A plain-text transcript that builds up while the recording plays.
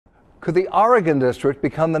Could the Orgeon district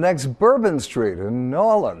become the next Bourbon Street in New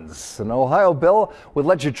Orleans? An Ohio bill would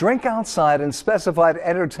let you drink outside in specified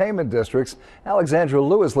entertainment districts. Alexandra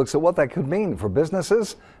Lewis looks at what that could mean for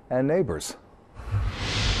businesses and neighbors.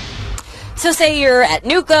 So say you're at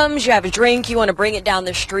Newcomb's, you have a drink, you want to bring it down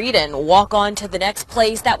the street and walk on to the next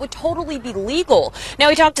place. That would totally be legal. Now,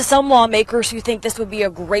 we talked to some lawmakers who think this would be a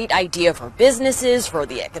great idea for businesses, for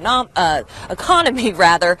the economy,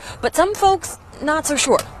 rather, but some folks not so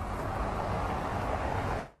sure.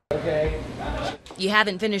 You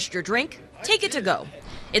haven't finished your drink? Take it to go.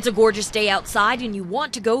 It's a gorgeous day outside and you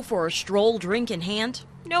want to go for a stroll, drink in hand?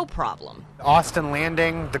 No problem. Austin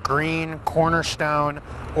Landing, the Green, Cornerstone,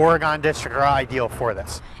 Oregon District are ideal for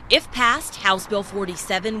this. If passed, House Bill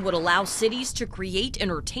 47 would allow cities to create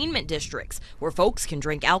entertainment districts where folks can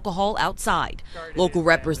drink alcohol outside. Local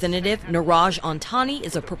Representative Niraj Antani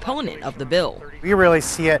is a proponent of the bill. We really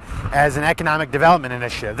see it as an economic development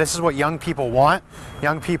initiative. This is what young people want.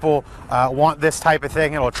 Young people want this type of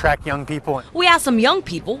thing. It'll attract young people. We asked some young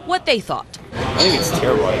people what they thought. I think it's a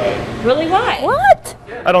terrible idea. Really? Why? What?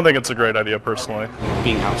 I don't think it's a great idea personally.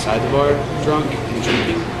 Being outside the bar, drunk, and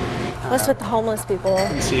drinking. What's with the homeless people? I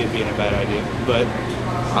can see it being a bad idea, but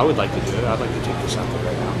I would like to do it. I'd like to take this out there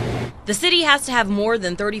right now. The city has to have more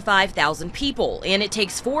than 35,000 people, and it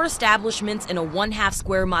takes 4 establishments in a 1/2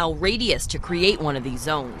 square mile radius to create one of these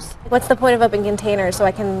zones. What's the point of open containers so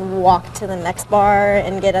I can walk to the next bar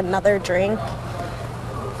and get another drink?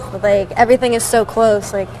 Like, everything is so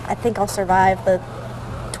close. Like, I think I'll survive the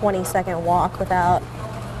 20-second walk without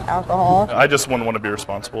alcohol. I just wouldn't want to be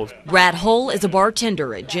responsible. Brad Hull is a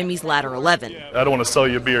bartender at Jimmy's Ladder 11. I don't want to sell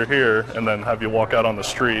you beer here and then have you walk out on the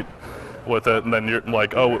street with it and then you're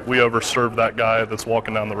like, oh, we overserved that guy that's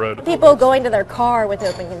walking down the road. People going to their car with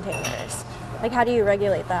open containers. Like, how do you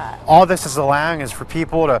regulate that? All this is allowing is for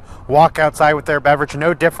people to walk outside with their beverage,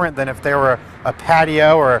 no different than if they were a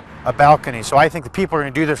patio or a balcony. So I think the people are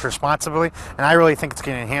going to do this responsibly, and I really think it's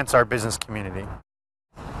going to enhance our business community.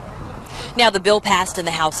 Now, the bill passed in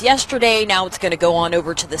the House yesterday. Now it's going to go on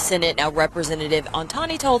over to the Senate. Now, Representative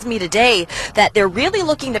Antani told me today that they're really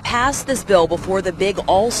looking to pass this bill before the big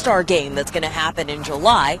all-star game that's going to happen in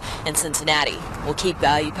July in Cincinnati. We'll keep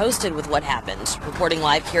you posted with what happens. Reporting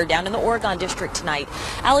live here down in the Oregon District tonight,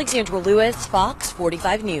 Alexandra Lewis, Fox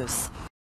 45 News.